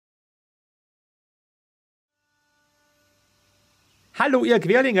Hallo ihr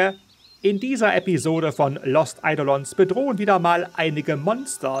Querlinge! In dieser Episode von Lost Eidolons bedrohen wieder mal einige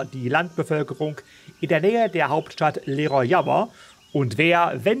Monster die Landbevölkerung in der Nähe der Hauptstadt Leroyaure. Und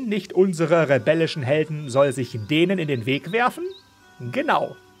wer, wenn nicht unsere rebellischen Helden, soll sich denen in den Weg werfen?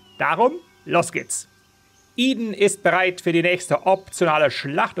 Genau. Darum, los geht's. Eden ist bereit für die nächste optionale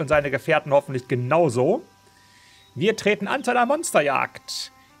Schlacht und seine Gefährten hoffentlich genauso. Wir treten an zu einer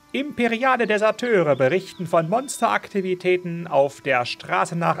Monsterjagd. Imperiale Deserteure berichten von Monsteraktivitäten auf der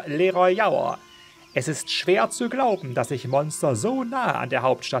Straße nach Leroyaure. Es ist schwer zu glauben, dass sich Monster so nahe an der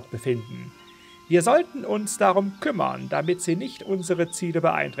Hauptstadt befinden. Wir sollten uns darum kümmern, damit sie nicht unsere Ziele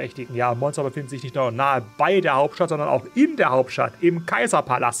beeinträchtigen. Ja, Monster befinden sich nicht nur nahe bei der Hauptstadt, sondern auch in der Hauptstadt, im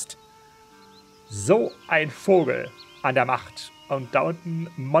Kaiserpalast. So ein Vogel an der Macht. Und da unten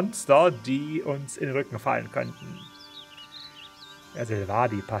Monster, die uns in den Rücken fallen könnten. Der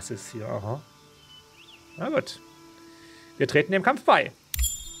Silvadi-Pass ist hier. Aha. Na gut. Wir treten dem Kampf bei.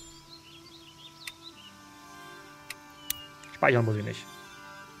 Speichern muss ich nicht.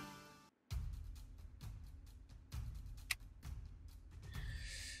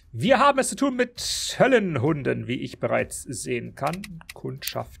 Wir haben es zu tun mit Höllenhunden, wie ich bereits sehen kann.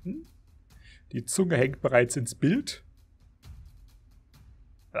 Kundschaften. Die Zunge hängt bereits ins Bild.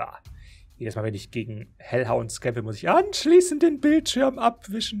 Ja. Jedes Mal, wenn ich gegen Hellhoundes kämpfe, muss ich anschließend den Bildschirm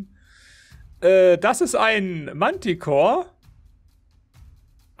abwischen. Das ist ein Manticore.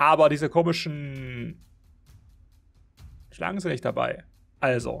 Aber diese komischen Schlangen sind nicht dabei.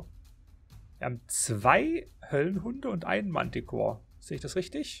 Also, wir haben 2 Höllenhunde und einen Manticore. Sehe ich das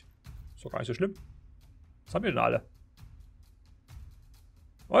richtig? Ist doch gar nicht so schlimm. Was haben wir denn alle?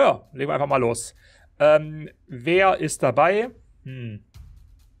 Oh ja, legen wir einfach mal los. Wer ist dabei?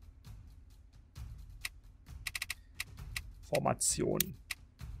 Formation.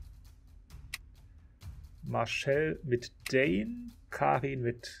 Marcel mit Dane, Karin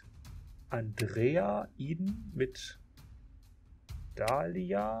mit Andrea, Eden mit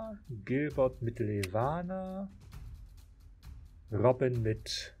Dahlia, Gilbert mit Levana, Robin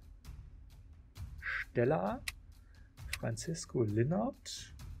mit Stella, Francisco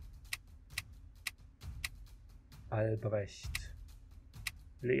Linnert, Albrecht,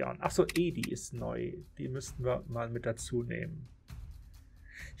 Leon. Achso, Edi ist neu. Die müssten wir mal mit dazu nehmen.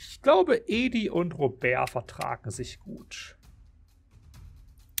 Ich glaube, Edi und Robert vertragen sich gut.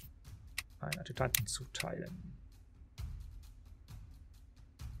 Einen Adjutanten zuteilen.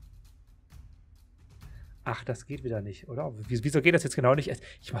 Ach, das geht wieder nicht, oder? Wieso geht das jetzt genau nicht?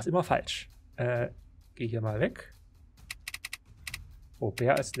 Ich mach's immer falsch. Geh hier mal weg.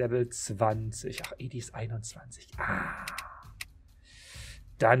 Robert ist Level 20. Ach, Edi ist 21. Ah.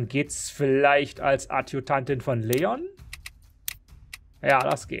 Dann geht's vielleicht als Adjutantin von Leon. Ja,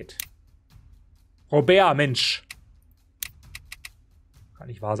 das geht. Robert, Mensch. Kann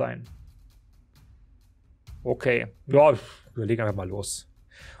nicht wahr sein. Okay. Ja, wir legen einfach mal los.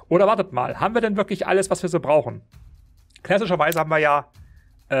 Oder wartet mal. Haben wir denn wirklich alles, was wir so brauchen? Klassischerweise haben wir ja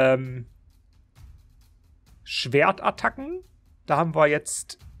Schwertattacken. Da haben wir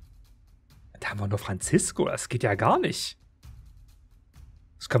jetzt... Da haben wir nur Francisco. Das geht ja gar nicht.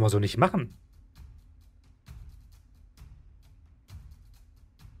 Das kann man so nicht machen.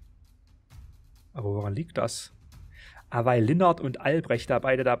 Aber woran liegt das? Ah, weil Linnert und Albrecht da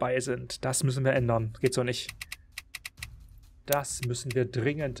beide dabei sind. Das müssen wir ändern. Geht so nicht. Das müssen wir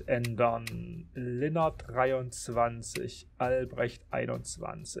dringend ändern. Linnert 23, Albrecht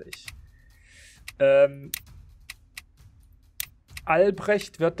 21.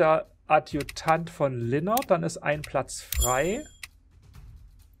 Albrecht wird der Adjutant von Linnert. Dann ist ein Platz frei.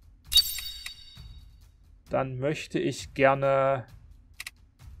 Dann möchte ich gerne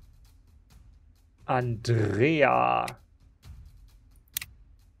Andrea.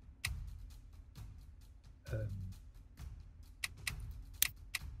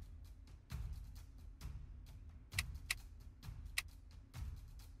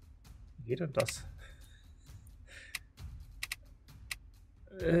 Wie geht denn das?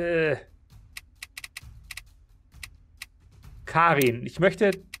 Karin, ich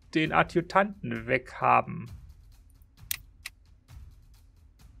möchte den Adjutanten weghaben.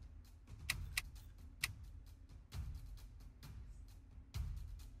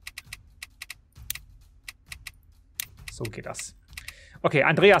 So geht das. Okay,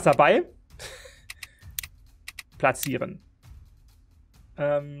 Andreas dabei. Platzieren.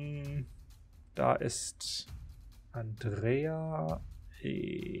 Da ist Andrea.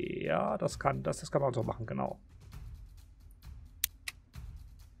 Ja, das kann man so machen, genau.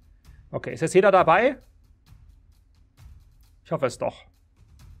 Okay, ist jetzt jeder dabei? Ich hoffe es doch.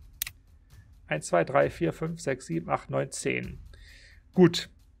 1, 2, 3, 4, 5, 6, 7, 8, 9, 10. Gut.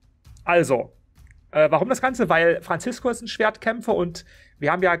 Also, warum das Ganze? Weil Francisco ist ein Schwertkämpfer und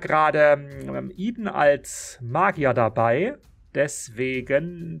wir haben ja gerade Eden als Magier dabei.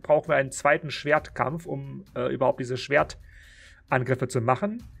 Deswegen brauchen wir einen zweiten Schwertkampf, um überhaupt diese Schwertangriffe zu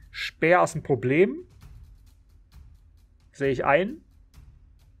machen. Speer ist ein Problem. Sehe ich ein.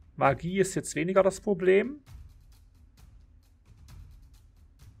 Magie ist jetzt weniger das Problem.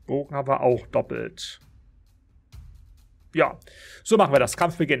 Bogen haben wir auch doppelt. Ja, so machen wir das.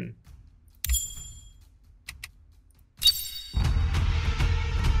 Kampf beginnen.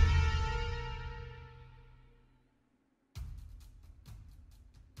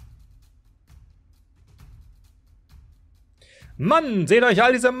 Mann, seht euch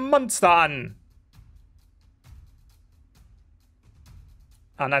all diese Monster an!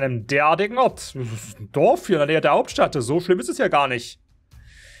 An einem derartigen Ort. Ein Dorf hier in der Nähe der Hauptstadt. So schlimm ist es ja gar nicht.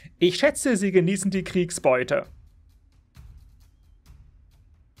 Ich schätze, sie genießen die Kriegsbeute.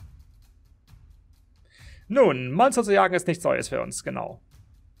 Nun, Monster zu jagen ist nichts Neues für uns, genau.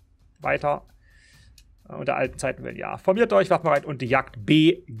 Weiter. Unter alten Zeiten will ja. Formiert euch, wacht bereit und die Jagd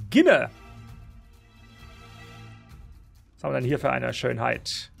beginne. Was haben wir denn hier für eine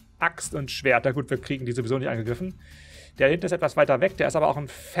Schönheit? Axt und Schwert. Na gut, wir kriegen die sowieso nicht angegriffen. Der hinten ist etwas weiter weg. Der ist aber auch ein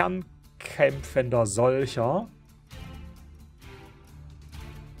fernkämpfender solcher.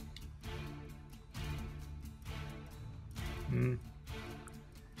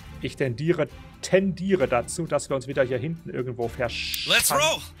 Ich tendiere dazu, dass wir uns wieder hier hinten irgendwo verschanzen.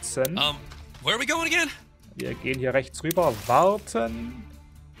 Where are we going again? Wir gehen hier rechts rüber, warten.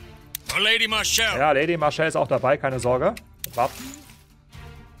 Oh, Lady Marshall. Ja, Lady Marshall ist auch dabei, keine Sorge. Warten.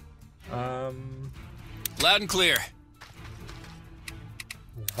 Loud and clear.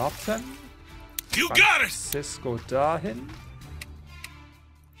 Warten. You got it. Francisco dahin.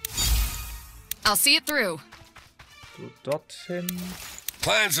 I'll see it through. Du dorthin.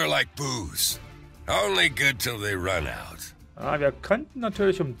 Plans are like booze. Only good till they run out. Ah, wir könnten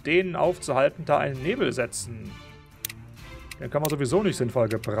natürlich, um den aufzuhalten, da einen Nebel setzen. Den kann man sowieso nicht sinnvoll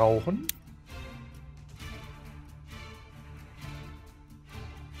gebrauchen.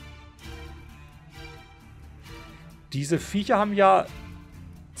 Diese Viecher haben ja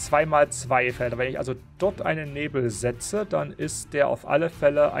 2x2 Felder. Wenn ich also dort einen Nebel setze, dann ist der auf alle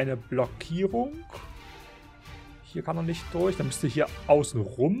Fälle eine Blockierung. Hier kann er nicht durch. Dann müsste hier außen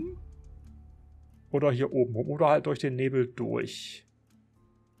rum. Oder hier oben rum. Oder halt durch den Nebel durch.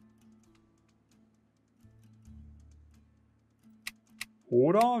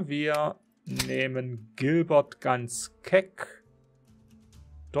 Oder wir nehmen Gilbert ganz keck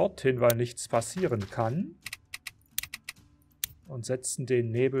dorthin, weil nichts passieren kann. Und setzen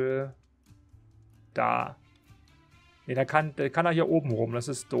den Nebel da. Ne, dann kann er hier oben rum. Das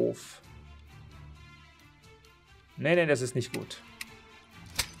ist doof. Ne, das ist nicht gut.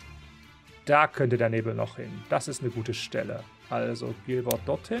 Da könnte der Nebel noch hin. Das ist eine gute Stelle. Also Gilbert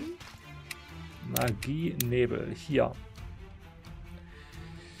dorthin. Magie, Nebel. Hier.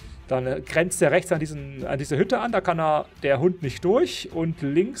 Dann grenzt er rechts an diese Hütte an. Da kann der Hund nicht durch. Und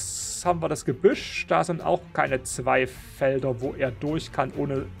links haben wir das Gebüsch. Da sind auch keine 2 Felder, wo er durch kann,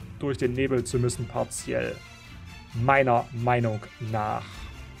 ohne durch den Nebel zu müssen, partiell. Meiner Meinung nach.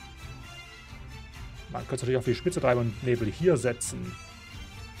 Man könnte natürlich auch viel Spitze treiben und Nebel hier setzen.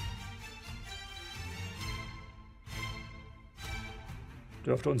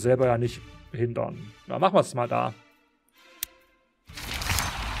 Dürfte uns selber ja nicht hindern. Na, machen wir es mal da.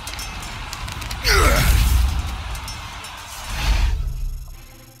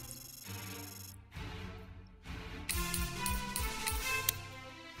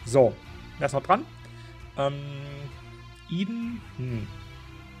 So, wer ist noch dran? Eden.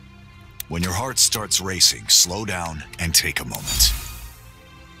 When your heart starts racing, slow down and take a moment.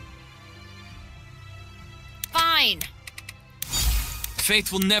 Fine.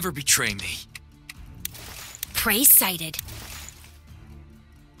 Faith will never betray me. Prey sighted.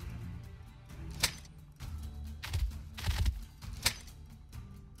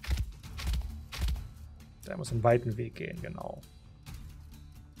 Der muss einen weiten Weg gehen, genau.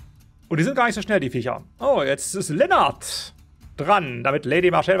 Und die sind gar nicht so schnell, die Viecher. Oh, jetzt ist Lennart dran, damit Lady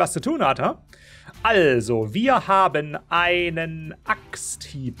Marshall was zu tun hat. He? Also, wir haben einen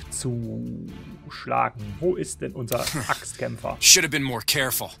Axthieb zu schlagen. Wo ist denn unser Axtkämpfer? Should have been more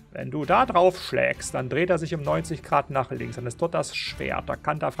careful. Wenn du da drauf schlägst, dann dreht er sich um 90 Grad nach links. Dann ist dort das Schwert. Da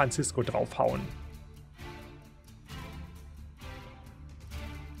kann da Francisco draufhauen.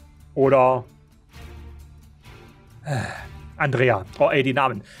 Oder Andrea. Oh ey, die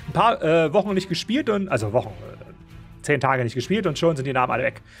Namen. Ein paar Wochen nicht gespielt und... Also Wochen... 10 Tage nicht gespielt und schon sind die Namen alle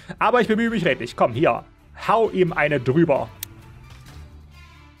weg. Aber ich bemühe mich redlich. Komm, hier. Hau ihm eine drüber.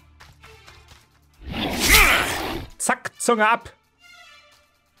 Zunge ab!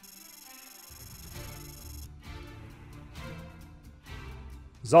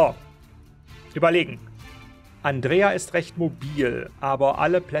 So. Überlegen. Andrea ist recht mobil, aber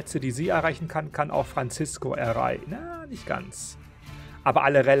alle Plätze, die sie erreichen kann, kann auch Francisco erreichen. Na, nicht ganz. Aber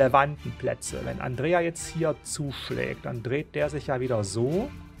alle relevanten Plätze. Wenn Andrea jetzt hier zuschlägt, dann dreht der sich ja wieder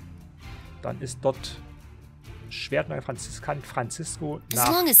so. Dann ist dort Schwert neue Francisco As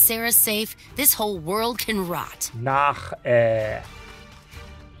long as Sarah's safe, this whole world can rot.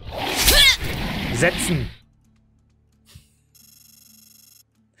 Setzen.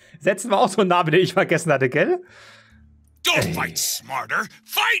 Setzen wir auch so einen Namen, den ich vergessen hatte, gell? Don't fight smarter,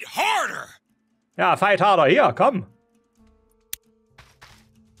 fight harder! Ja, fight harder. Hier, komm.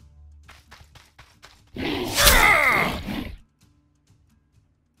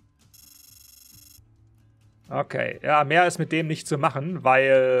 Okay, ja, mehr ist mit dem nicht zu machen,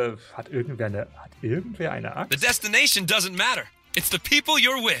 weil hat irgendwer eine Axt? The destination doesn't matter. It's the people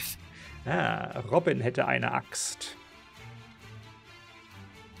you're with. Ah, Robin hätte eine Axt.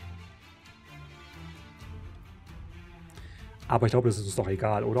 Aber ich glaube, das ist uns doch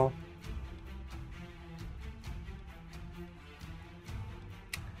egal, oder?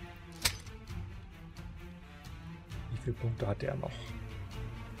 Wie viele Punkte hat der noch?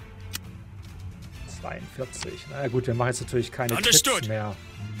 42. Na gut, wir machen jetzt natürlich keine Tricks mehr.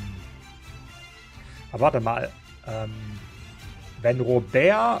 Aber warte mal. Wenn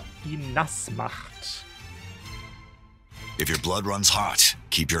Robert ihn nass macht. If your blood runs hot,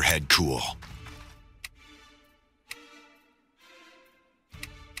 keep your head cool.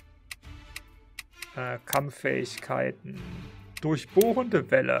 Kampffähigkeiten.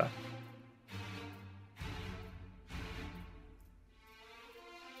 Durchbohrende Welle.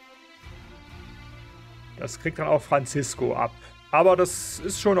 Das kriegt dann auch Francisco ab. Aber das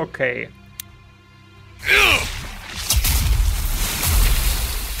ist schon okay.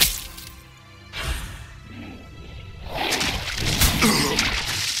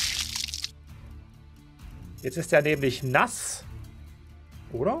 Jetzt ist er nämlich nass.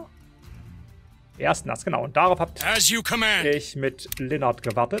 Oder? Er ist nass, genau. Und darauf habt ich mit Lennart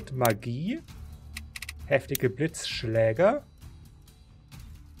gewartet. Magie. Heftige Blitzschläge.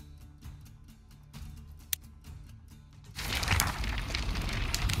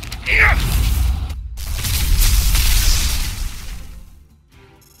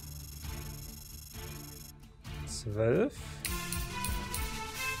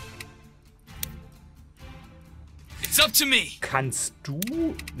 It's up to me. Kannst du...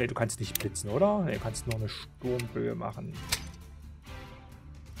 Ne, du kannst nicht blitzen, oder? Ne, du kannst nur eine Sturmböe machen.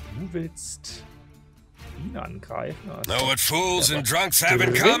 Du willst ihn angreifen? Also Know what fools and drunks have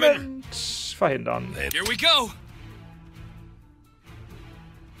in common? Verhindern. Here we go.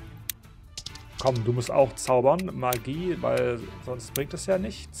 Komm, du musst auch zaubern. Magie, weil sonst bringt es ja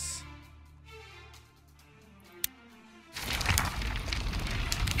nichts.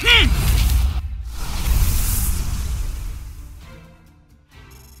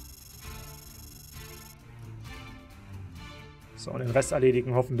 So, und den Rest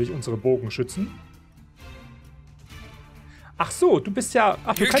erledigen hoffentlich unsere Bogenschützen. Ach so, du bist ja...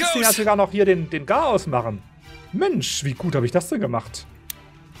 Ach, du kannst ja sogar noch hier den Garaus machen. Mensch, wie gut habe ich das denn gemacht?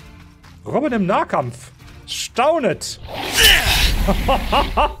 Robin im Nahkampf. Staunet.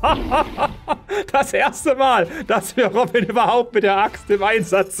 Das erste Mal, dass wir Robin überhaupt mit der Axt im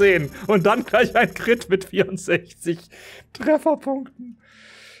Einsatz sehen. Und dann gleich ein Crit mit 64 Trefferpunkten.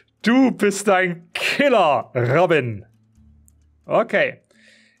 Du bist ein Killer, Robin. Okay.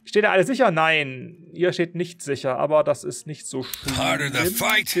 Steht da alle sicher? Nein, ihr steht nicht sicher, aber das ist nicht so schlimm. Harder the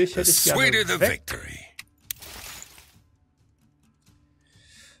fight, the sweeter the victory.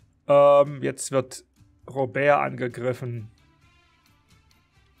 Jetzt wird Robert angegriffen.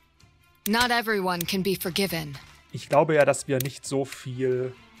 Not everyone can be forgiven. Ich glaube ja, dass wir nicht so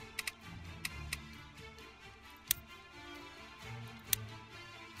viel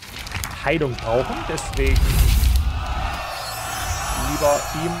Heilung brauchen, deswegen lieber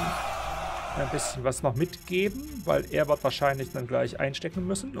ihm ein bisschen was noch mitgeben, weil er wird wahrscheinlich dann gleich einstecken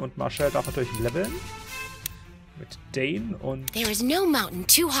müssen und Marshall darf natürlich leveln. Mit Dane und... There is no mountain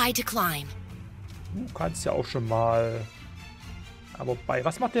too high to climb. Du kannst ja auch schon mal... Aber bei,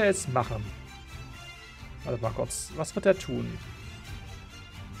 was macht der jetzt machen? Warte mal kurz, was wird er tun?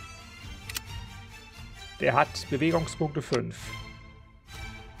 Der hat Bewegungspunkte 5.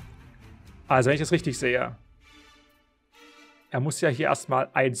 Also, wenn ich das richtig sehe. Er muss ja hier erstmal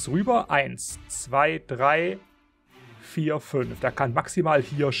 1 rüber. 1, 2, 3, 4, 5. Der kann maximal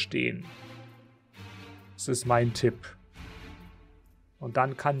hier stehen. Das ist mein Tipp. Und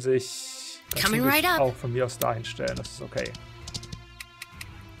dann kann sich Coming right up. Auch von mir aus dahin stellen, das ist okay.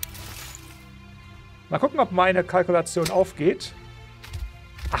 Mal gucken, ob meine Kalkulation aufgeht.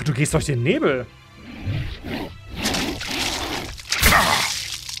 Ach, du gehst durch den Nebel.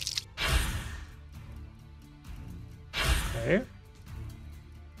 Okay.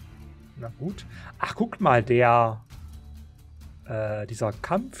 Na gut. Ach, guckt mal, dieser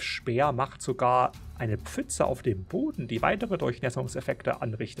Kampfspeer macht sogar eine Pfütze auf dem Boden, die weitere Durchnässungseffekte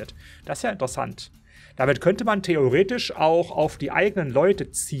anrichtet. Das ist ja interessant. Damit könnte man theoretisch auch auf die eigenen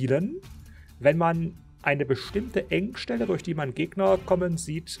Leute zielen, wenn man eine bestimmte Engstelle, durch die man Gegner kommen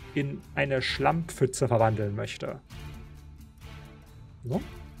sieht, in eine Schlammpfütze verwandeln möchte. So,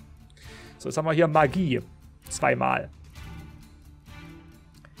 jetzt haben wir hier Magie. Zweimal.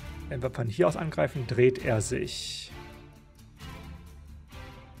 Wenn wir von hier aus angreifen, dreht er sich.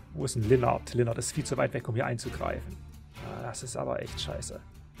 Wo ist ein Linnard? Linnard ist viel zu weit weg, um hier einzugreifen. Das ist aber echt scheiße.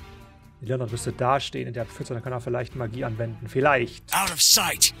 Linnard müsste da stehen in der Pfütze, dann kann er vielleicht Magie anwenden. Vielleicht. Out of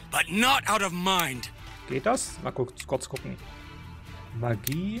sight, but not out of mind. Geht das? Mal kurz gucken.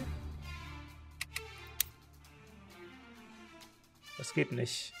 Magie. Das geht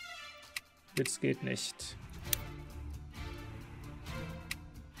nicht. Blitz geht nicht.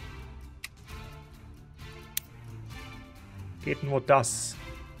 Geht nur das.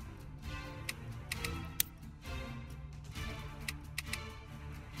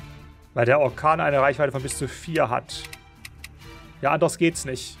 Weil der Orkan eine Reichweite von bis zu 4 hat. Ja, anders geht's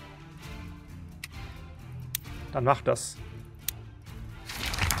nicht. Dann macht das.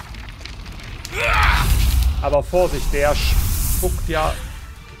 Aber Vorsicht, der spuckt ja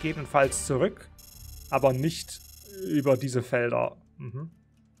gegebenenfalls zurück. Aber nicht über diese Felder. Mhm.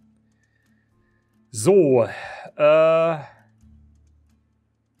 So. Ja,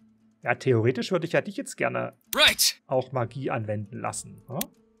 theoretisch würde ich ja dich jetzt gerne auch Magie anwenden lassen. Hm?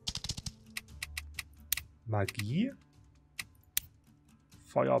 Magie.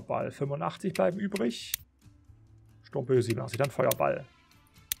 Feuerball. 85 bleiben übrig. Sturmböe 87, dann Feuerball.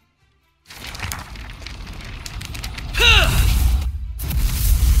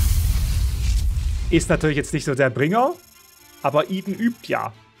 Ist natürlich jetzt nicht so der Bringer, aber Eden übt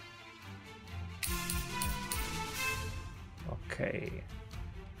ja. Okay.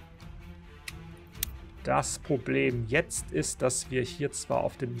 Das Problem jetzt ist, dass wir hier zwar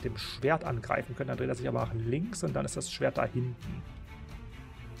auf dem Schwert angreifen können, dann dreht er sich aber nach links und dann ist das Schwert da hinten.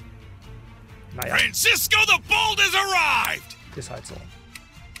 Naja. Francisco the Bold has arrived! Ist halt so.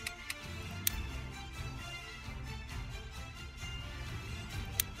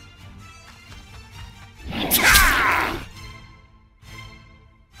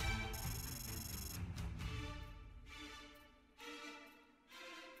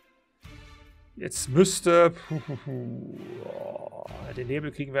 Jetzt müsste... den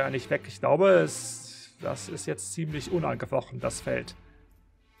Nebel kriegen wir ja nicht weg. Ich glaube, das ist jetzt ziemlich unangefochten, das Feld.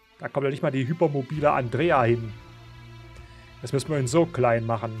 Da kommt ja nicht mal die hypermobile Andrea hin. Das müssen wir ihn so klein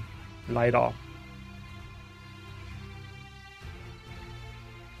machen. Leider.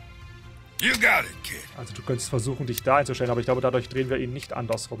 You got it, kid. Also du könntest versuchen, dich da einzustellen, aber ich glaube, dadurch drehen wir ihn nicht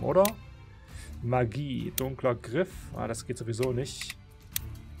andersrum, oder? Magie, dunkler Griff. Ah, das geht sowieso nicht.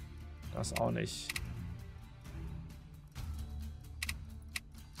 Das auch nicht.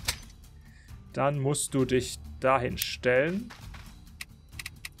 Dann musst du dich dahin stellen.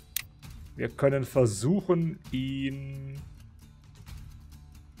 Wir können versuchen, ihn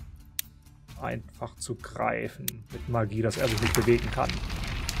einfach zu greifen. Mit Magie, dass er sich nicht bewegen kann.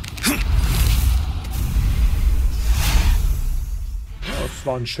 Ja, das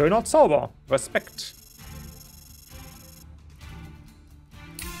war ein schöner Zauber. Respekt.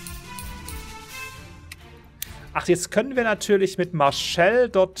 Ach, jetzt können wir natürlich mit Marcel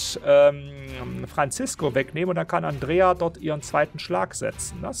dort Francisco wegnehmen und dann kann Andrea dort ihren zweiten Schlag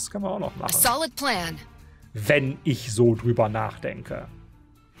setzen. Das können wir auch noch machen. Solid plan. Wenn ich so drüber nachdenke.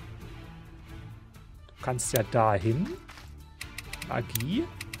 Du kannst ja dahin. Magie.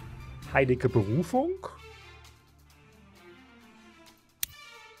 Heilige Berufung.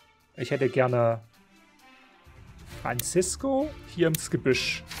 Ich hätte gerne Francisco hier ins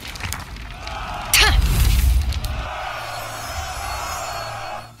Gebüsch.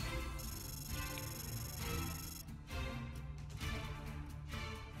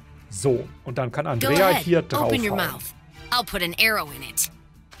 So, und dann kann Andrea hier drauf. Open your mouth. I'll put an arrow in it.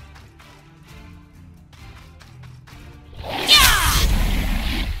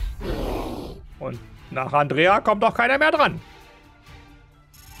 Und nach Andrea kommt doch keiner mehr dran.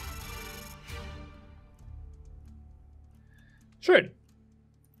 Schön.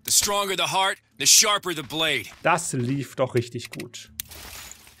 The stronger the heart, the sharper the blade. Das lief doch richtig gut.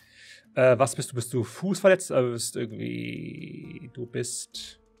 Was bist du? Bist du fußverletzt? Bist irgendwie... Du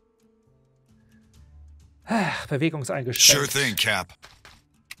bist... bewegungseingeschränkt. Sure thing, Cap.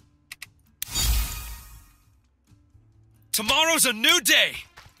 Tomorrow's a new day!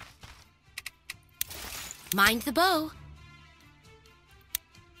 Mind the bow.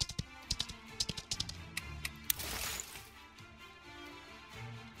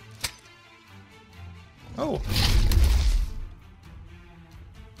 Oh.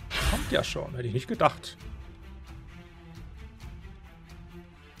 Kommt ja schon, hätte ich nicht gedacht.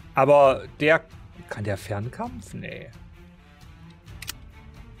 Aber der... Kann der Fernkampf? Nee.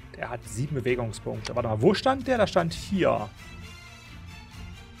 Der hat 7 Bewegungspunkte. Warte mal, wo stand der? Da stand hier.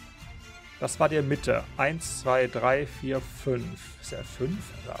 Das war der Mitte. 1, 2, 3, 4, 5. Ist der 5?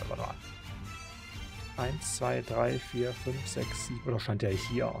 Ja, warte mal. 1, 2, 3, 4, 5, 6, 7. Oder stand der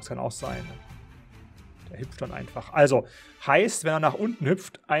hier? Das kann auch sein. Der hüpft dann einfach. Also, heißt, wenn er nach unten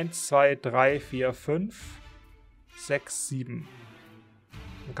hüpft, 1, 2, 3, 4, 5, 6, 7.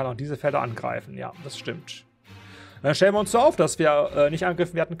 Man kann auch diese Felder angreifen. Ja, das stimmt. Dann stellen wir uns so auf, dass wir nicht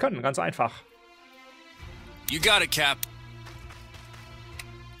angegriffen werden können. Ganz einfach. You got it, Cap.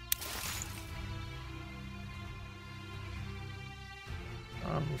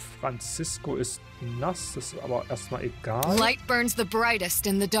 Francisco ist nass, das ist aber erstmal egal. Light burns the brightest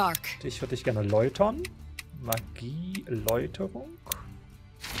in the dark. Ich würde dich gerne läutern. Magie, Läuterung.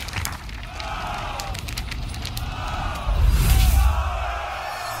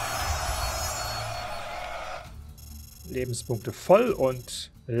 Lebenspunkte voll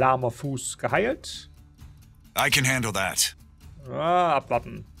und lahmer Fuß geheilt. I can handle that. Ah,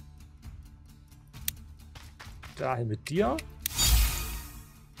 abwarten. Dahin mit dir.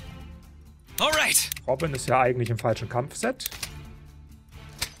 Alright. Robin ist ja eigentlich im falschen Kampfset.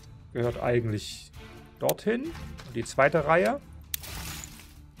 Gehört eigentlich dorthin. Und die zweite Reihe.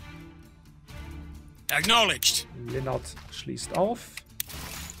 Acknowledged. Lennart schließt auf.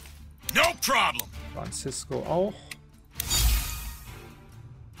 No problem. Francisco auch.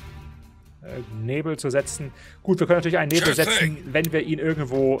 Nebel zu setzen. Gut, wir können natürlich einen Nebel setzen, wenn wir ihn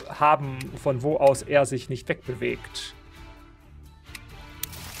irgendwo haben, von wo aus er sich nicht wegbewegt.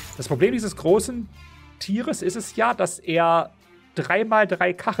 Das Problem dieses großen Tieres ist es ja, dass er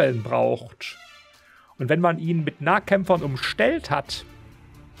 3x3 Kacheln braucht. Und wenn man ihn mit Nahkämpfern umstellt hat,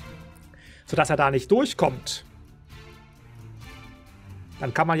 sodass er da nicht durchkommt,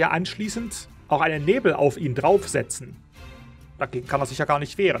 dann kann man ja anschließend auch einen Nebel auf ihn draufsetzen. Dagegen kann er sich ja gar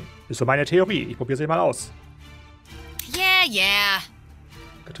nicht wehren. Ist so meine Theorie. Ich probiere sie mal aus. Yeah, yeah.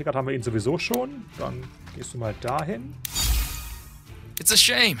 Getriggert haben wir ihn sowieso schon. Dann gehst du mal dahin. It's a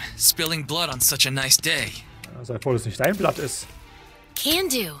shame, spilling blood on such a nice day. Sei froh, dass es nicht dein Blatt ist. Can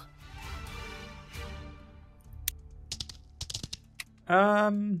do.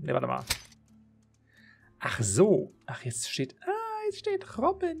 Ne, warte mal. Ach so. Ach, jetzt steht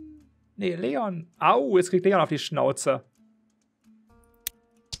Robin. Nee, Leon. Au, jetzt kriegt Leon auf die Schnauze.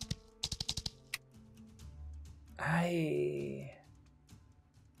 Ei.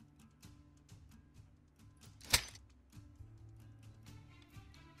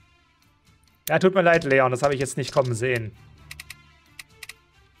 Ja, tut mir leid, Leon, das habe ich jetzt nicht kommen sehen.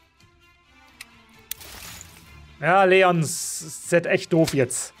 Ja, Leon, es ist echt doof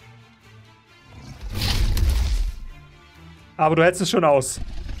jetzt. Aber du hältst es schon aus.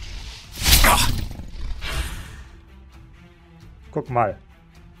 Guck mal.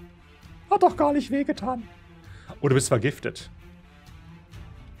 Hat doch gar nicht wehgetan. Oh, du bist vergiftet.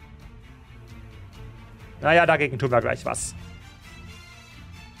 Naja, dagegen tun wir gleich was.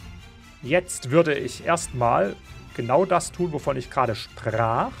 Jetzt würde ich erstmal genau das tun, wovon ich gerade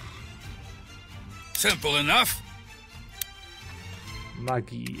sprach. Simple enough.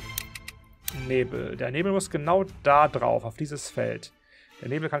 Magie. Nebel. Der Nebel muss genau da drauf, auf dieses Feld. Der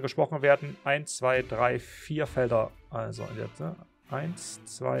Nebel kann gesprochen werden. 1, 2, 3, 4 Felder. Also, 1,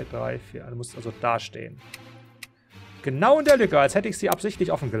 2, 3, 4. Du musst also da stehen. Genau in der Lücke, als hätte ich sie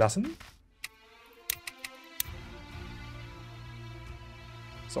absichtlich offen gelassen.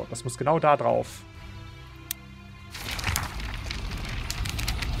 So, das muss genau da drauf.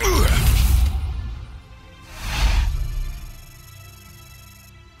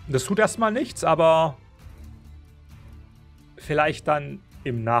 Das tut erstmal nichts, aber vielleicht dann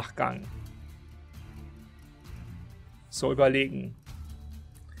im Nachgang. So, überlegen.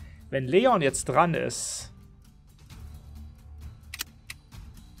 Wenn Leon jetzt dran ist...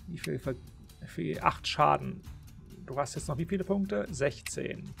 Wie viel? 8 Schaden. Du hast jetzt noch wie viele Punkte?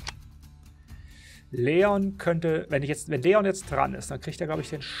 16. Leon könnte... Wenn Leon jetzt dran ist, dann kriegt er, glaube ich,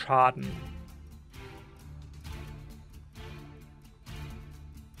 den Schaden.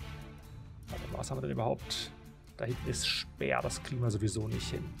 was haben wir denn überhaupt? Da hinten ist Speer, das kriegen wir sowieso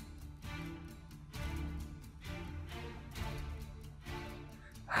nicht hin.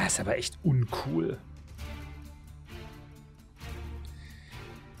 Das ist aber echt uncool.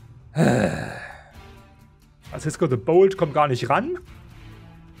 Francisco the Bold kommt gar nicht ran.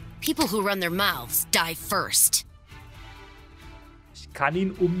 People who run their mouths die first. Ich kann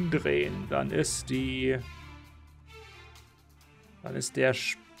ihn umdrehen. Dann ist der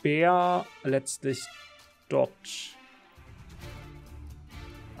Speer letztlich dort.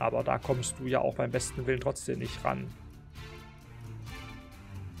 Aber da kommst du ja auch beim besten Willen trotzdem nicht ran.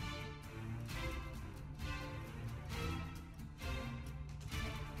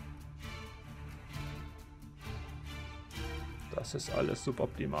 Das ist alles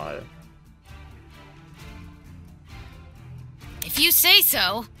suboptimal. If you say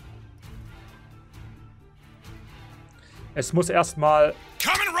so. Es muss erstmal.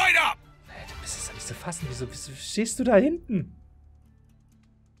 Coming right up! Hey, du bist es ja nicht zu fassen. Wieso stehst du da hinten?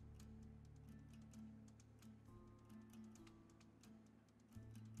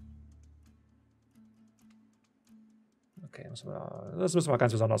 Okay, das müssen wir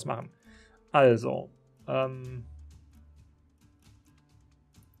ganz besonders machen. Also,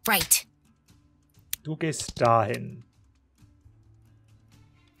 Right. du gehst dahin.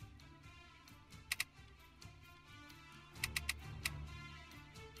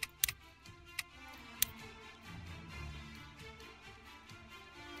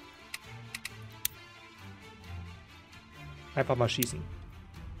 Einfach mal schießen.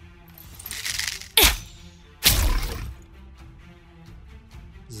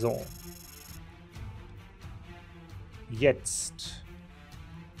 So. Jetzt.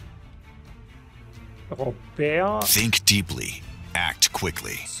 Robert. Think deeply. Act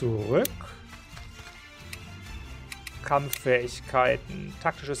quickly. Zurück. Kampffähigkeiten.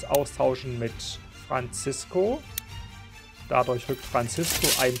 Taktisches Austauschen mit Francisco. Dadurch rückt Francisco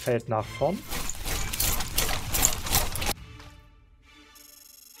ein Feld nach vorn.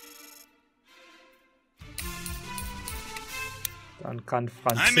 Dann kann I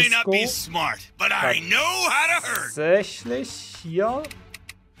may not Francisco be smart, but I know how to hurt. tatsächlich hier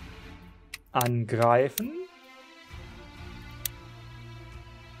angreifen.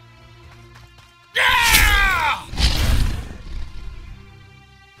 Ah!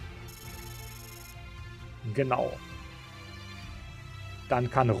 Genau. Dann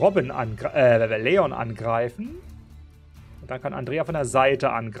kann Leon angreifen. Und dann kann Andrea von der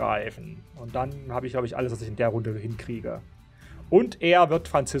Seite angreifen. Und dann habe ich, glaube ich, alles, was ich in der Runde hinkriege. Und er wird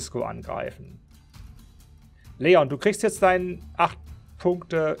Francisco angreifen. Leon, du kriegst jetzt deinen 8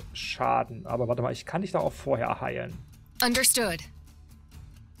 Punkte Schaden. Aber warte mal, ich kann dich da auch vorher heilen. Understood.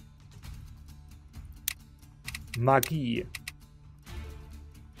 Magie.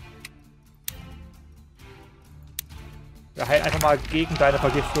 Wir heilen einfach mal gegen deine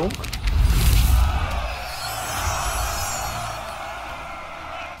Vergiftung.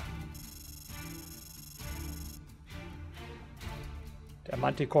 Der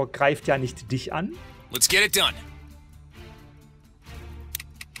Manticore greift ja nicht dich an. Let's get it done.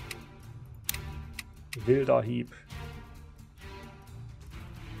 Wilder Hieb.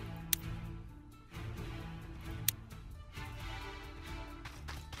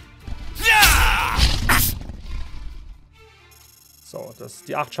 So,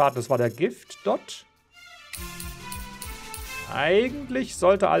 die 8 Schaden, das war der Gift-Dot. Eigentlich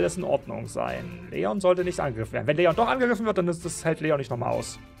sollte alles in Ordnung sein. Leon sollte nicht angegriffen werden. Wenn Leon doch angegriffen wird, dann hält Leon nicht nochmal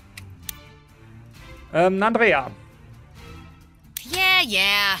aus. Andrea.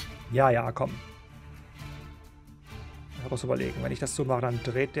 Yeah. Ja, komm. Ich muss überlegen. Wenn ich das so mache, dann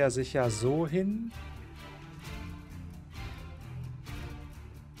dreht der sich ja so hin.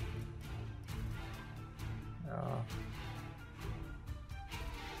 Ja.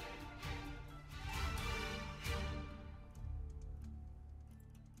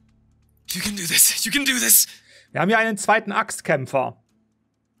 You can do this. You can do this. Wir haben hier einen zweiten Axtkämpfer.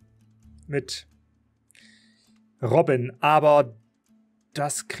 Mit Robin. Aber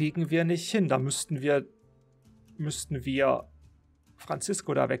das kriegen wir nicht hin. Da müssten wir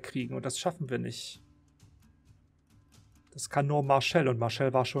Francisco da wegkriegen. Und das schaffen wir nicht. Das kann nur Marcel. Und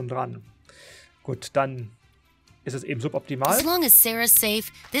Marcel war schon dran. Gut, dann ist es eben suboptimal. As long as Sarah's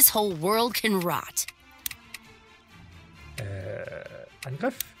safe, this whole world can rot.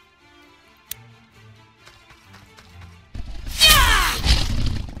 Angriff.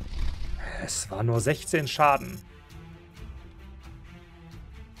 Es war nur 16 Schaden.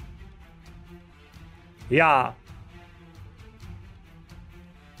 Ja.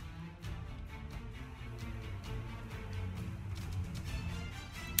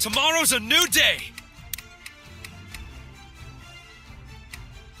 Tomorrow's a new day.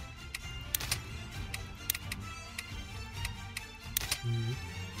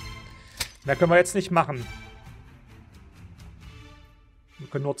 Mehr können wir jetzt nicht machen. Wir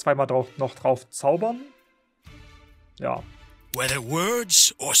können nur zweimal noch drauf zaubern. Ja. Whether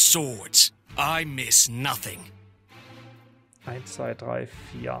words or swords, I miss nothing. 1, 2, 3,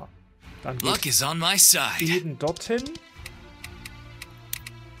 4. Dann Luck is on my side. Eden dorthin.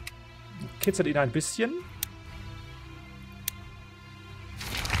 Kitzelt ihn ein bisschen.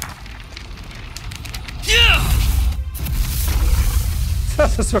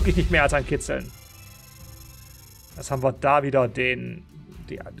 Das ist wirklich nicht mehr als ein Kitzeln. Jetzt haben wir da wieder den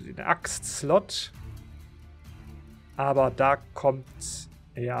Axt-Slot. Aber da kommt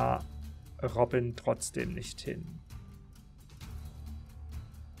ja Robin trotzdem nicht hin.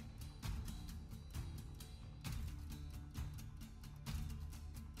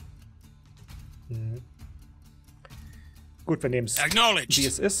 Gut, wir nehmen es, wie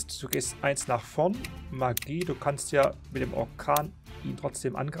es ist. Du gehst 1 nach vorn. Magie, du kannst ja mit dem Orkan ihn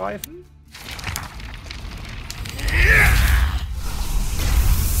trotzdem angreifen.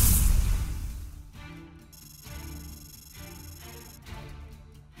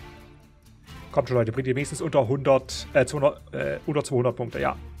 Kommt schon, Leute, bringt ihr wenigstens unter 200 Punkte,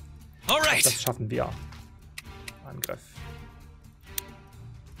 ja. Alright. Das schaffen wir. Angriff.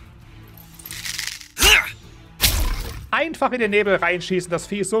 Einfach in den Nebel reinschießen. Das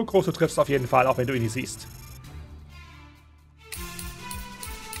Vieh ist so groß, du triffst auf jeden Fall, auch wenn du ihn nicht siehst.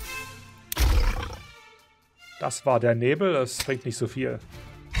 Das war der Nebel, das bringt nicht so viel.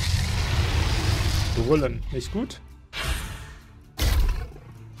 Brüllen, nicht gut.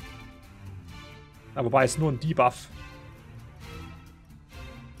 Ja, wobei es nur ein Debuff.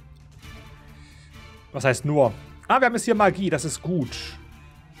 Was heißt nur? Ah, wir haben jetzt hier Magie, das ist gut.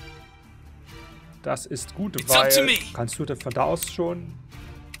 Das ist gut, weil kannst du von da aus schon...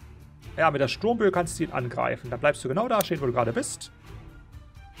 Ja, mit der Sturmböe kannst du ihn angreifen. Dann bleibst du genau da stehen, wo du gerade bist.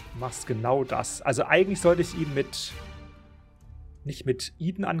 Du machst genau das. Also eigentlich sollte ich ihn nicht mit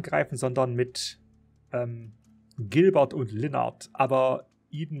Eden angreifen, sondern mit Gilbert und Linnard. Aber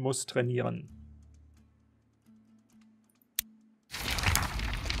Eden muss trainieren.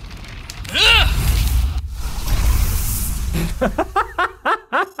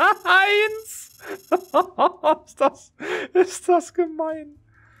 Eins! ist das gemein.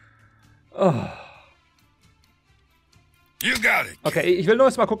 Oh. You got it. Okay, ich will nur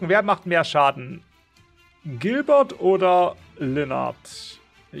jetzt mal gucken, wer macht mehr Schaden? Gilbert oder Linnard?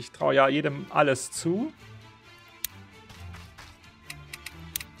 Ich traue ja jedem alles zu.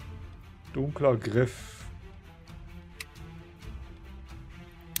 Dunkler Griff.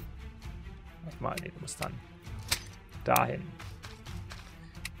 Warte mal, nee, du musst dann dahin.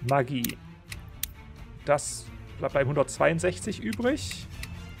 Magie. Das bleibt bei 162 übrig.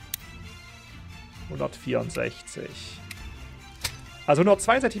 164. Also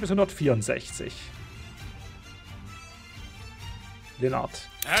 162 bis 164. Linnard.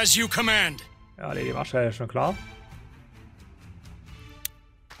 As you command. Ja, die Marschall ist schon klar.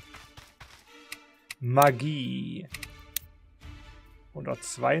 Magie.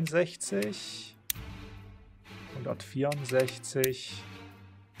 162. 164.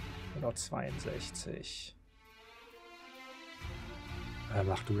 162.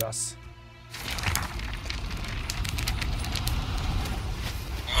 Mach du das.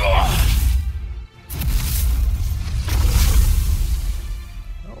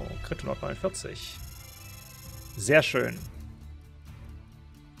 Oh, Crit 149. Sehr schön.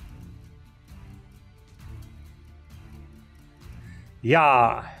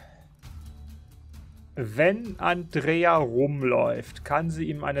 Ja. Wenn Andrea rumläuft, kann sie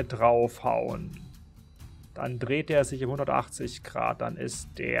ihm eine draufhauen. Dann dreht er sich um 180 Grad. Dann ist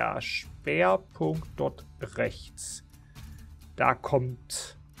der Speerpunkt dort rechts. Da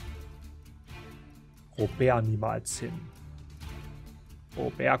kommt Robert niemals hin.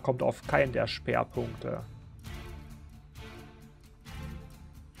 Robert kommt auf keinen der Speerpunkte.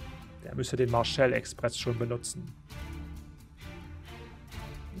 Der müsste den Marshall Express schon benutzen.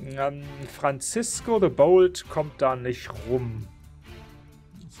 Francisco the Bold kommt da nicht rum.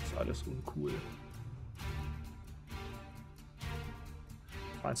 Das ist alles uncool.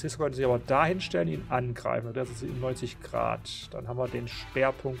 Francisco könnte sich aber dahin stellen, ihn angreifen. Das ist in 90 Grad. Dann haben wir den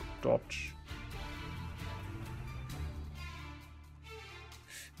Speerpunkt dort.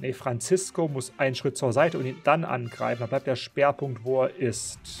 Ne, Francisco muss einen Schritt zur Seite und ihn dann angreifen. Dann bleibt der Speerpunkt, wo er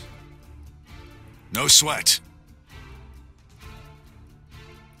ist. No sweat.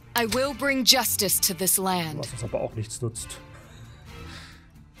 I will bring justice to this land. Was uns aber auch nichts nutzt.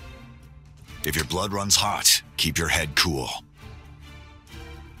 If your blood runs hot, keep your head cool.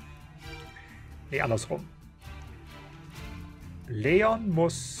 Nee, andersrum. Leon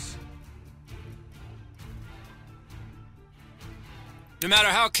muss... No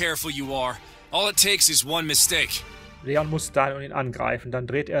matter how careful you are, all it takes is one mistake. Leon muss da und ihn angreifen. Dann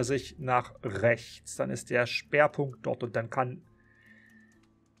dreht er sich nach rechts. Dann ist der Sperrpunkt dort und dann kann...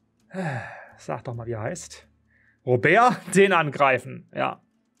 Sag doch mal, wie er heißt. Robert den angreifen. Ja.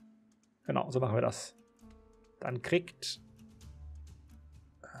 Genau, so machen wir das. Dann kriegst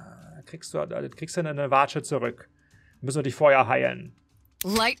du eine Watsche zurück. Müssen wir dich vorher heilen.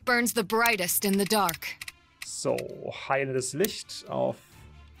 Light burns the brightest in the dark. So, heilendes Licht auf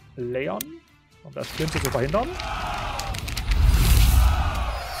Leon. Um das Schlimmste zu verhindern.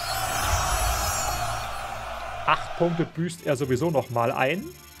 Acht Punkte büßt er sowieso nochmal ein.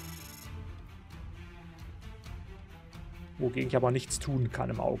 Wogegen ich aber nichts tun kann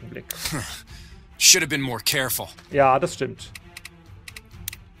im Augenblick. Should have been more careful. Ja, das stimmt.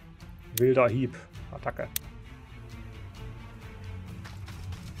 Wilder Hieb. Attacke.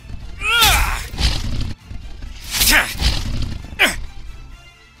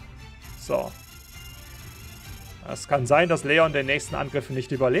 So. Es kann sein, dass Leon den nächsten Angriff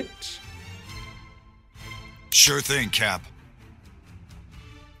nicht überlebt. Sure thing, Cap.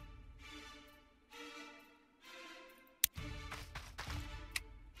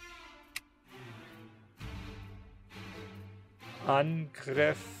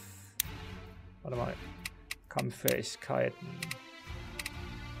 Angriff. Warte mal. Kampffähigkeiten.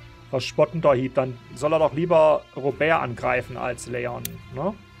 Verspottender Hieb. Dann soll er doch lieber Robert angreifen als Leon,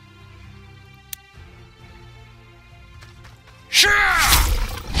 ne?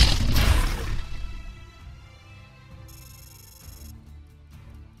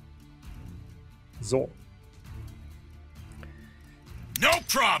 So. No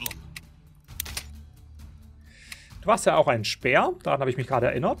problem. Du hast ja auch einen Speer, daran habe ich mich gerade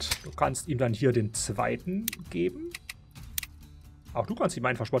erinnert. Du kannst ihm dann hier den zweiten geben. Auch du kannst ihm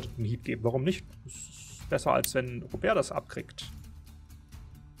einen verspotteten Hieb geben. Warum nicht? Das ist besser, als wenn Robert das abkriegt.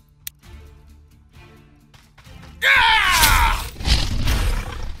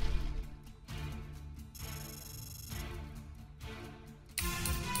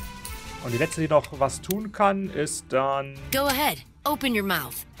 Und die letzte, die noch was tun kann, ist dann... Go ahead. Open your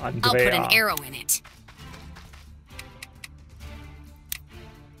mouth. Andrea. I'll put an arrow in it.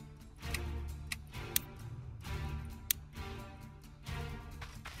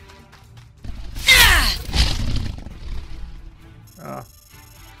 Ja.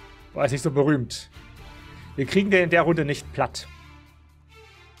 War jetzt nicht so berühmt. Wir kriegen den in der Runde nicht platt.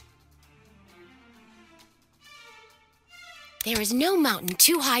 There is no mountain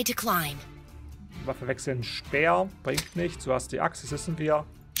too high to climb. Waffe wechseln, Speer, bringt nichts. Du hast die Axt, das wissen wir.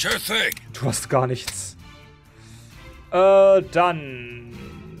 Sure thing. Du hast gar nichts.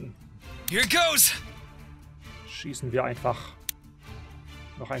 Dann Here goes. schießen wir einfach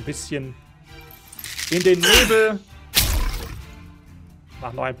noch ein bisschen in den Nebel.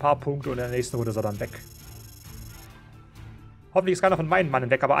 Machen noch ein paar Punkte und in der nächsten Runde ist er dann weg. Hoffentlich ist keiner von meinen Mannen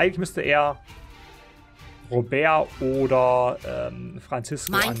weg, aber eigentlich müsste er Robert oder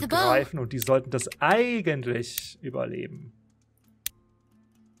Francisco angreifen und die sollten das eigentlich überleben.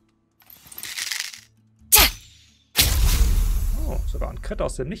 Oh, sogar ein Crit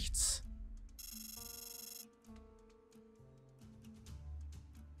aus dem Nichts.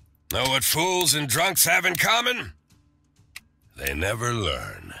 Know what fools and drunks have in common? They never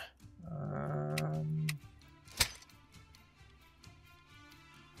learn.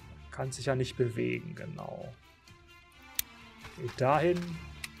 Kann sich ja nicht bewegen, genau. Geht dahin.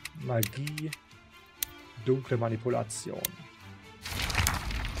 Magie. Dunkle Manipulation.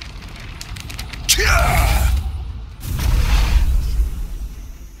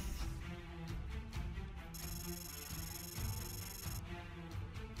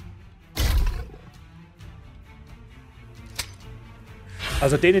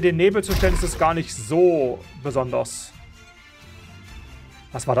 Also den in den Nebel zu stellen, ist es gar nicht so besonders.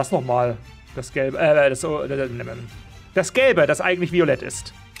 Was war das nochmal? Das Gelbe, das Gelbe, das eigentlich violett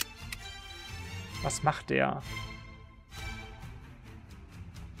ist. Was macht der?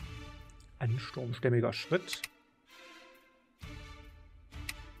 Ansturmstämmiger Schritt.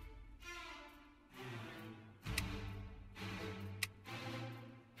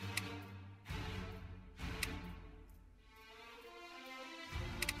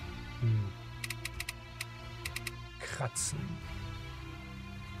 Kratzen.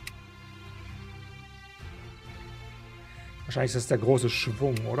 Wahrscheinlich ist das der große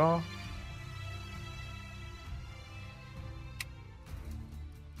Schwung, oder?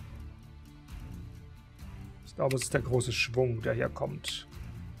 glaube, es ist der große Schwung, der hier kommt.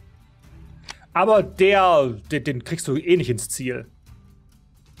 Aber den kriegst du eh nicht ins Ziel.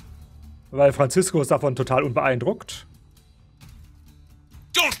 Weil Francisco ist davon total unbeeindruckt.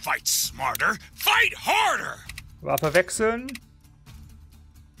 Don't fight smarter, fight harder! Waffe wechseln.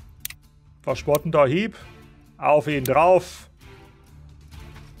 Verspottender Hieb. Auf ihn drauf.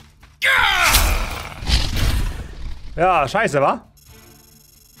 Ja, scheiße, wa?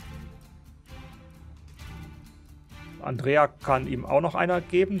 Andrea kann ihm auch noch einer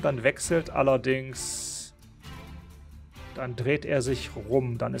geben. Dann wechselt allerdings. Dann dreht er sich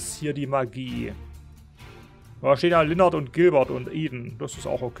rum. Dann ist hier die Magie. Da stehen ja Lennart und Gilbert und Eden. Das ist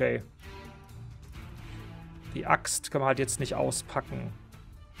auch okay. Die Axt kann man halt jetzt nicht auspacken.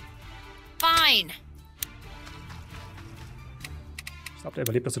 Fine. Ich glaube, der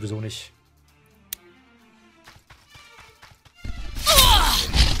überlebt das sowieso nicht.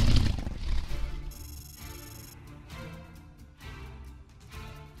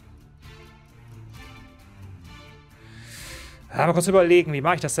 Ja, mal kurz überlegen, wie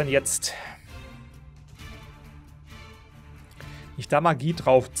mache ich das denn jetzt? Ich da Magie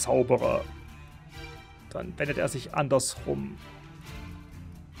drauf zaubere. Dann wendet er sich andersrum.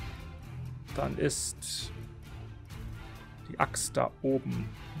 Dann ist die Axt da oben.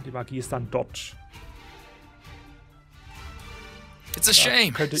 Und die Magie ist dann dort. It's a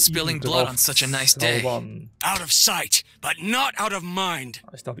shame, spilling blood on such a nice day. Out of sight, but not out of mind.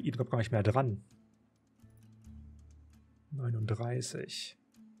 Ich glaube, Eden kommt gar nicht mehr dran. 39.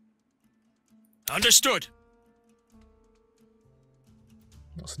 Understood.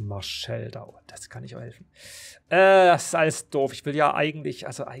 Das ist ein Marshall da. Oh, das kann ich auch helfen. Das ist alles doof. Ich will ja eigentlich,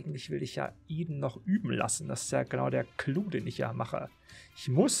 eigentlich will ich ja Eden noch üben lassen. Das ist ja genau der Clou, den ich ja mache. Ich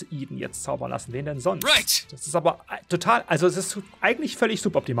muss Eden jetzt zaubern lassen. Wen denn sonst? Right. Das ist aber total, also es ist eigentlich völlig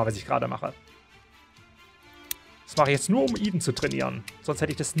suboptimal, was ich gerade mache. Das mache ich jetzt nur, um Eden zu trainieren. Sonst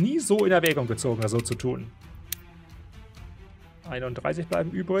hätte ich das nie so in Erwägung gezogen, das so zu tun. 31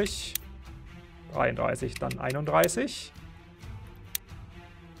 bleiben übrig. 33, dann 31.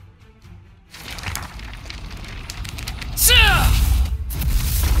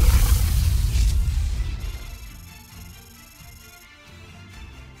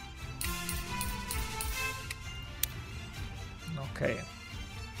 Okay.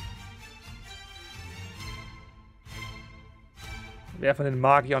 Wer von den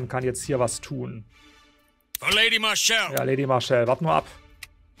Magiern kann jetzt hier was tun? For Lady Marshall. Ja, Lady Marshall. Warte nur ab.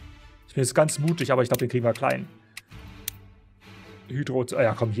 Ich bin jetzt ganz mutig, aber ich glaube, den kriegen wir klein. Hydro...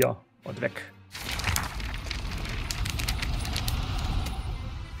 ja, komm hier. Und weg.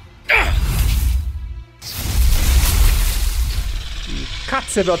 Die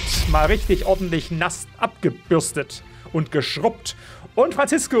Katze wird mal richtig ordentlich nass abgebürstet und geschrubbt. Und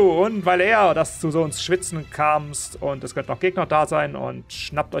Francisco, und weil dass du so ins Schwitzen kamst und es könnten noch Gegner da sein und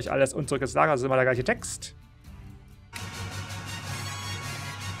schnappt euch alles und zurück ins Lager, das ist immer der gleiche Text.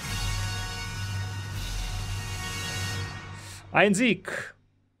 Ein Sieg.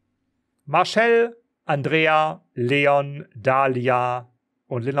 Marshall, Andrea, Leon, Dahlia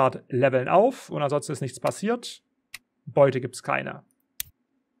und Lennart leveln auf und ansonsten ist nichts passiert. Beute gibt es keine.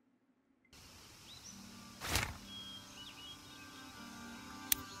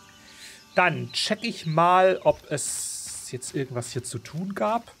 Dann check ich mal, ob es jetzt irgendwas hier zu tun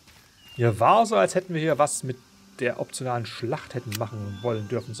gab. Hier war so, als hätten wir hier was mit der optionalen Schlacht hätten machen wollen,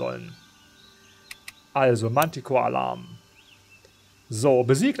 dürfen sollen. Also, Manticore-Alarm. So,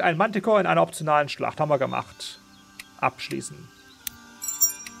 besiegt ein Manticore in einer optionalen Schlacht. Haben wir gemacht. Abschließen.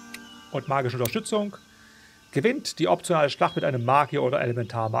 Und magische Unterstützung. Gewinnt die optionale Schlacht mit einem Magier oder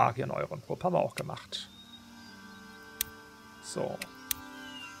Elementarmagier in Eurem Trupp. Haben wir auch gemacht. So.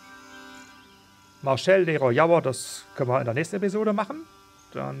 Marshall, Leroyaure, das können wir in der nächsten Episode machen.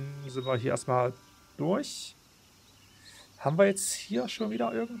 Dann sind wir hier erstmal durch. Haben wir jetzt hier schon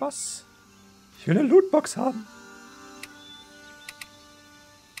wieder irgendwas? Ich will eine Lootbox haben.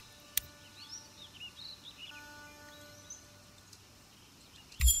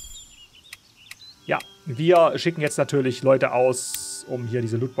 Ja, wir schicken jetzt natürlich Leute aus, um hier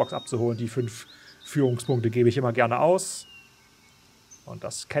diese Lootbox abzuholen. Die 5 Führungspunkte gebe ich immer gerne aus. Und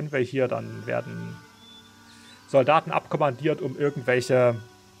das kennen wir hier. Dann werden Soldaten abkommandiert, um irgendwelche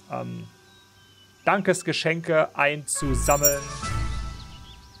Dankesgeschenke einzusammeln.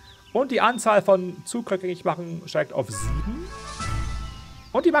 Und die Anzahl von Zug rückgängig machen steigt auf 7.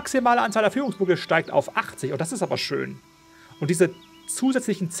 Und die maximale Anzahl der Führungspunkte steigt auf 80. Und das ist aber schön. Und diese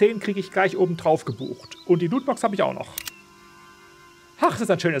zusätzlichen 10 kriege ich gleich oben drauf gebucht. Und die Lootbox habe ich auch noch. Ach, das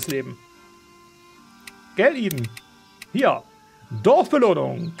ist ein schönes Leben. Gell, Eden? Hier.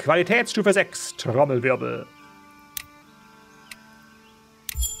 Dorfbelohnung. Qualitätsstufe 6. Trommelwirbel.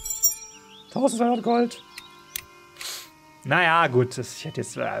 1200 Gold. Naja, gut, ich hätte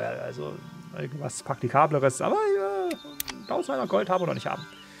jetzt also irgendwas Praktikableres, aber 1200 Gold haben wir noch nicht haben.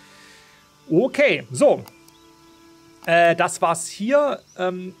 Okay, so. Das war's hier.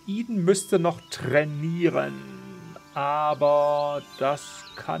 Eden müsste noch trainieren. Aber das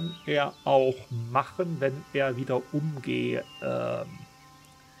kann er auch machen, wenn er wieder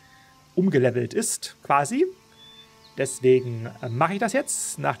umgelevelt ist, quasi. Deswegen mache ich das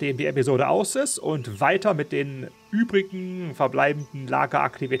jetzt, nachdem die Episode aus ist, und weiter mit den übrigen verbleibenden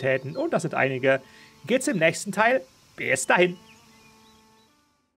Lageraktivitäten, und das sind einige, geht's im nächsten Teil. Bis dahin.